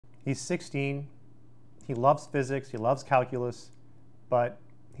He's 16, he loves physics, he loves calculus, but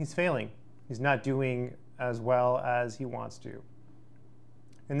he's failing. He's not doing as well as he wants to.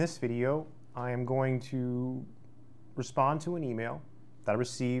 In this video, I am going to respond to an email that I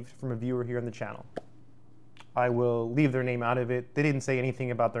received from a viewer here on the channel. I will leave their name out of it. They didn't say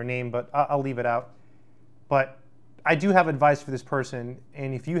anything about their name, but I'll leave it out. But I do have advice for this person,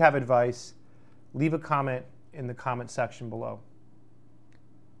 and if you have advice, leave a comment in the comment section below.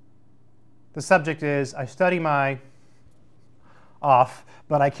 The subject is, I study my off,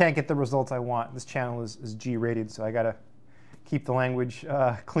 but I can't get the results I want. This channel is G-rated, so I gotta keep the language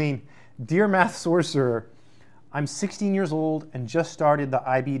clean. Dear Math Sorcerer, I'm 16 years old and just started the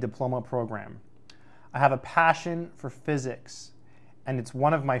IB diploma program. I have a passion for physics, and it's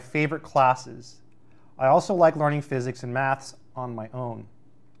one of my favorite classes. I also like learning physics and maths on my own.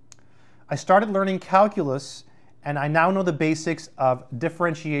 I started learning calculus, and I now know the basics of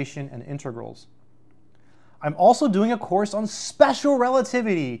differentiation and integrals. I'm also doing a course on special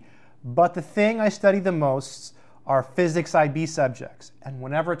relativity, but the thing I study the most are physics IB subjects, and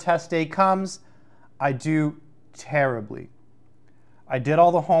whenever test day comes, I do terribly. I did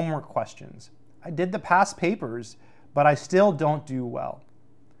all the homework questions. I did the past papers, but I still don't do well.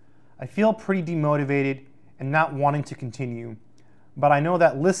 I feel pretty demotivated and not wanting to continue, but I know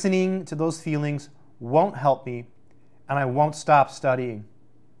that listening to those feelings won't help me, and I won't stop studying.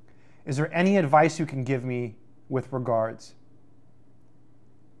 Is there any advice you can give me with regards?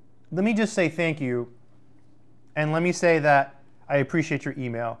 Let me just say thank you, and let me say that I appreciate your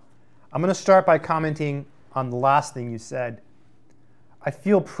email. I'm going to start by commenting on the last thing you said. I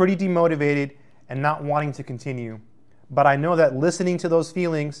feel pretty demotivated and not wanting to continue, but I know that listening to those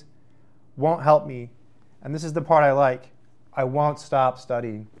feelings won't help me, and this is the part I like. I won't stop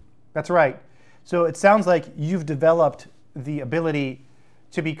studying. That's right. So it sounds like you've developed the ability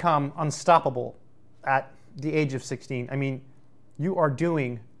to become unstoppable at the age of 16. I mean, you are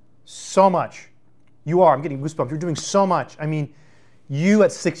doing so much. You are. I'm getting goosebumps. You're doing so much. I mean, you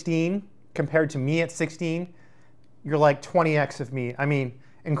at 16 compared to me at 16, you're like 20x of me. I mean,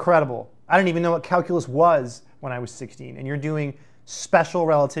 incredible. I didn't even know what calculus was when I was 16, and you're doing special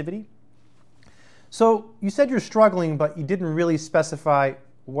relativity. So you said you're struggling, but you didn't really specify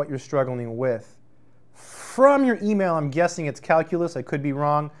what you're struggling with. From your email, I'm guessing it's calculus. I could be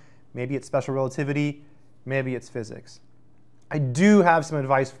wrong. Maybe it's special relativity. Maybe it's physics. I do have some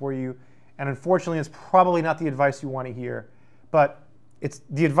advice for you, and unfortunately, it's probably not the advice you want to hear, but it's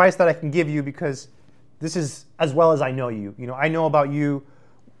the advice that I can give you because this is as well as I know you. You know, I know about you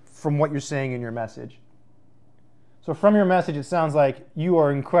from what you're saying in your message. So from your message, it sounds like you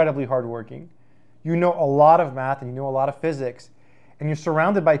are incredibly hardworking. You know a lot of math and you know a lot of physics, and you're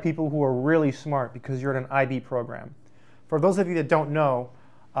surrounded by people who are really smart because you're in an IB program. For those of you that don't know,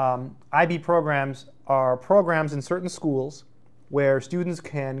 IB programs are programs in certain schools where students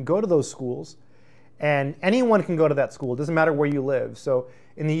can go to those schools, and anyone can go to that school. It doesn't matter where you live. So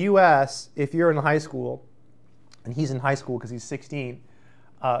in the US, if you're in high school, and he's in high school because he's 16,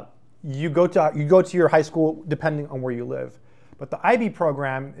 you go to your high school depending on where you live. But the IB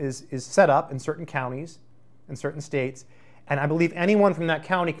program is set up in certain counties, in certain states, and I believe anyone from that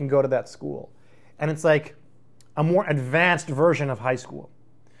county can go to that school. And it's like a more advanced version of high school.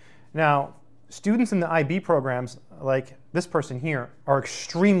 Now, students in the IB programs, like this person here, are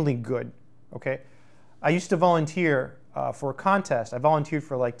extremely good, okay? I used to volunteer for a contest. I volunteered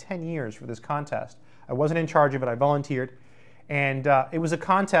for like 10 years for this contest. I wasn't in charge of it, I volunteered. And it was a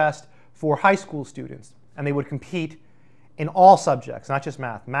contest for high school students, and they would compete in all subjects, not just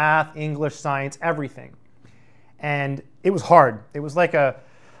math. Math, English, science, everything. And it was hard. It was like a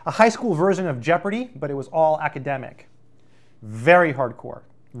high school version of Jeopardy, but it was all academic. Very hardcore.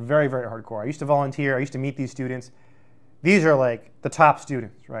 Very, very hardcore. I used to volunteer. I used to meet these students. These are like the top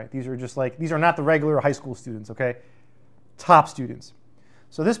students, right? These are just like, these are not the regular high school students, okay? Top students.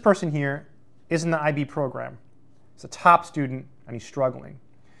 So this person here is in the IB program. He's a top student, and he's struggling.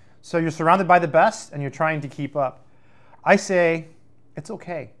 So you're surrounded by the best, and you're trying to keep up. I say, it's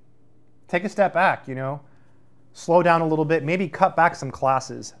okay. Take a step back, you know. Slow down a little bit. Maybe cut back some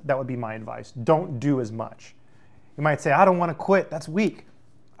classes. That would be my advice. Don't do as much. You might say, I don't want to quit. That's weak.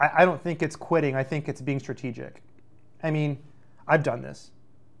 I don't think it's quitting. I think it's being strategic. I mean, I've done this.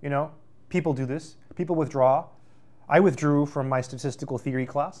 You know, people do this. People withdraw. I withdrew from my statistical theory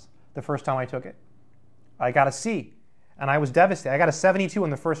class the first time I took it. I got a C, and I was devastated. I got a 72 on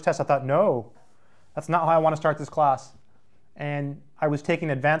the first test. I thought, no, that's not how I want to start this class. And I was taking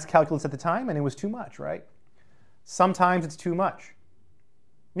advanced calculus at the time, and it was too much, right? Sometimes it's too much.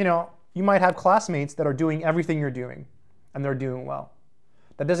 You know, you might have classmates that are doing everything you're doing, and they're doing well.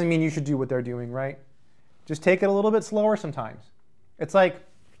 That doesn't mean you should do what they're doing, right? Just take it a little bit slower sometimes. It's like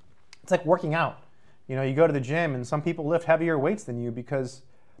working out. You know, you go to the gym and some people lift heavier weights than you because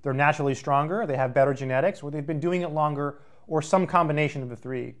they're naturally stronger, they have better genetics, or they've been doing it longer, or some combination of the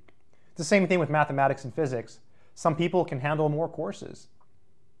three. It's the same thing with mathematics and physics. Some people can handle more courses.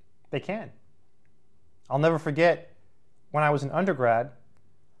 They can. I'll never forget when I was an undergrad,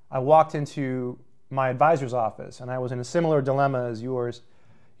 I walked into my advisor's office and I was in a similar dilemma as yours,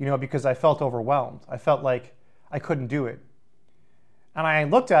 you know, because I felt overwhelmed. I felt like I couldn't do it. And I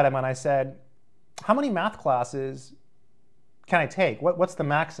looked at him and I said, how many math classes can I take? What's the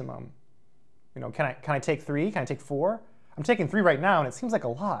maximum? You know, can I take 3? Can I take 4? I'm taking 3 right now and it seems like a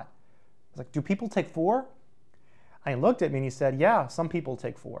lot. I was like, do people take 4? And he looked at me and he said, yeah, some people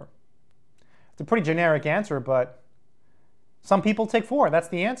take 4. It's a pretty generic answer, but some people take 4. That's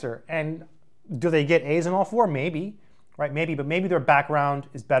the answer. And do they get A's in all 4? Maybe, right? Maybe, but maybe their background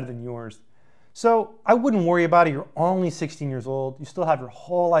is better than yours. So I wouldn't worry about it. You're only 16 years old. You still have your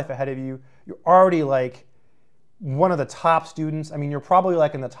whole life ahead of you. You're already like one of the top students. I mean, you're probably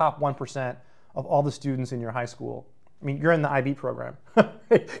like in the top 1% of all the students in your high school. I mean, you're in the IB program.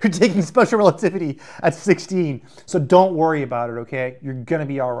 You're taking special relativity at 16. So don't worry about it, okay? You're gonna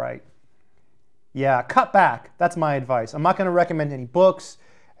be all right. Yeah, cut back. That's my advice. I'm not gonna recommend any books,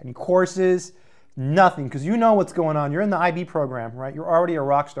 any courses, nothing, because you know what's going on. You're in the IB program, right? You're already a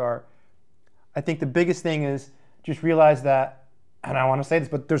rock star. I think the biggest thing is just realize that, and I want to say this,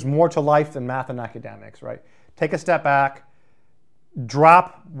 but there's more to life than math and academics, right? Take a step back,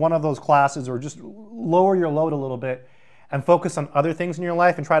 drop one of those classes, or just lower your load a little bit and focus on other things in your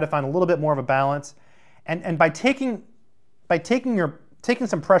life and try to find a little bit more of a balance. And by taking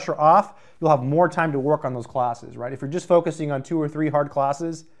some pressure off, you'll have more time to work on those classes, right? If you're just focusing on 2 or 3 hard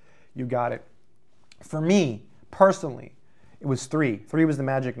classes, you got it. For me, personally, it was 3. 3 was the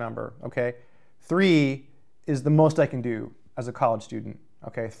magic number, okay? 3 is the most I can do as a college student,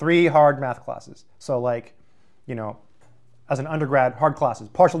 okay? 3 hard math classes. So like, you know, as an undergrad, hard classes,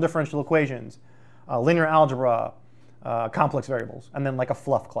 partial differential equations, linear algebra, complex variables, and then like a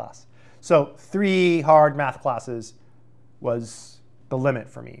fluff class. So 3 hard math classes was the limit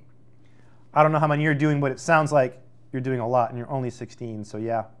for me. I don't know how many you're doing, but it sounds like you're doing a lot and you're only 16, so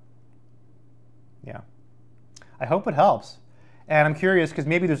yeah. Yeah. I hope it helps. And I'm curious because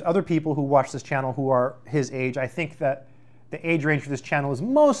maybe there's other people who watch this channel who are his age. I think that the age range for this channel is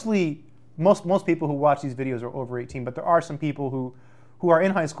mostly, most people who watch these videos are over 18, but there are some people who are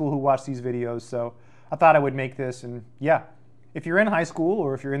in high school who watch these videos, so I thought I would make this. And yeah, if you're in high school,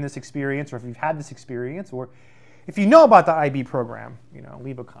 or if you're in this experience, or if you've had this experience, or if you know about the IB program, you know,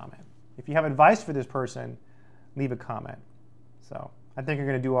 leave a comment. If you have advice for this person, leave a comment. So I think you're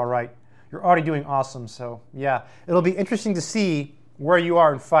going to do all right. You're already doing awesome, so yeah. It'll be interesting to see where you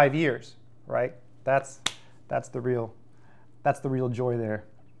are in 5 years, right? That's the real joy there.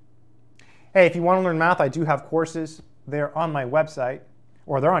 Hey, if you want to learn math, I do have courses. They're on my website,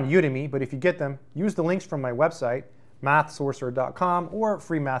 or they're on Udemy, but if you get them, use the links from my website, mathsorcerer.com or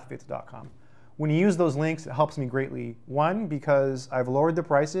freemathfits.com. When you use those links, it helps me greatly. 1, because I've lowered the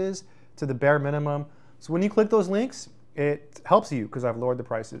prices to the bare minimum. So when you click those links, it helps you because I've lowered the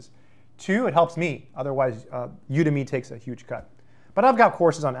prices. 2, it helps me. Otherwise, Udemy takes a huge cut. But I've got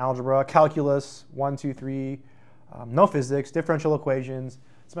courses on algebra, calculus, 1, 2, 3, no physics, differential equations,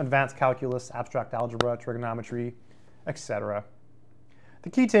 some advanced calculus, abstract algebra, trigonometry, etc. The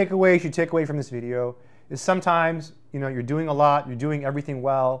key takeaway you should take away from this video is sometimes, you know, you're doing a lot, you're doing everything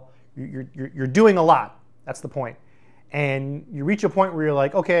well, you're doing a lot. That's the point. And you reach a point where you're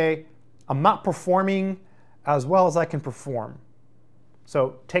like, okay, I'm not performing as well as I can perform.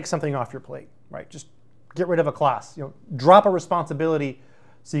 So take something off your plate, right? Just get rid of a class. You know, drop a responsibility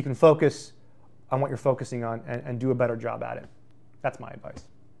so you can focus on what you're focusing on and do a better job at it. That's my advice.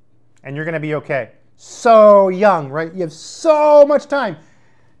 And you're going to be okay. So young, right? You have so much time.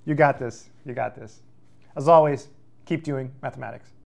 You got this. You got this. As always, keep doing mathematics.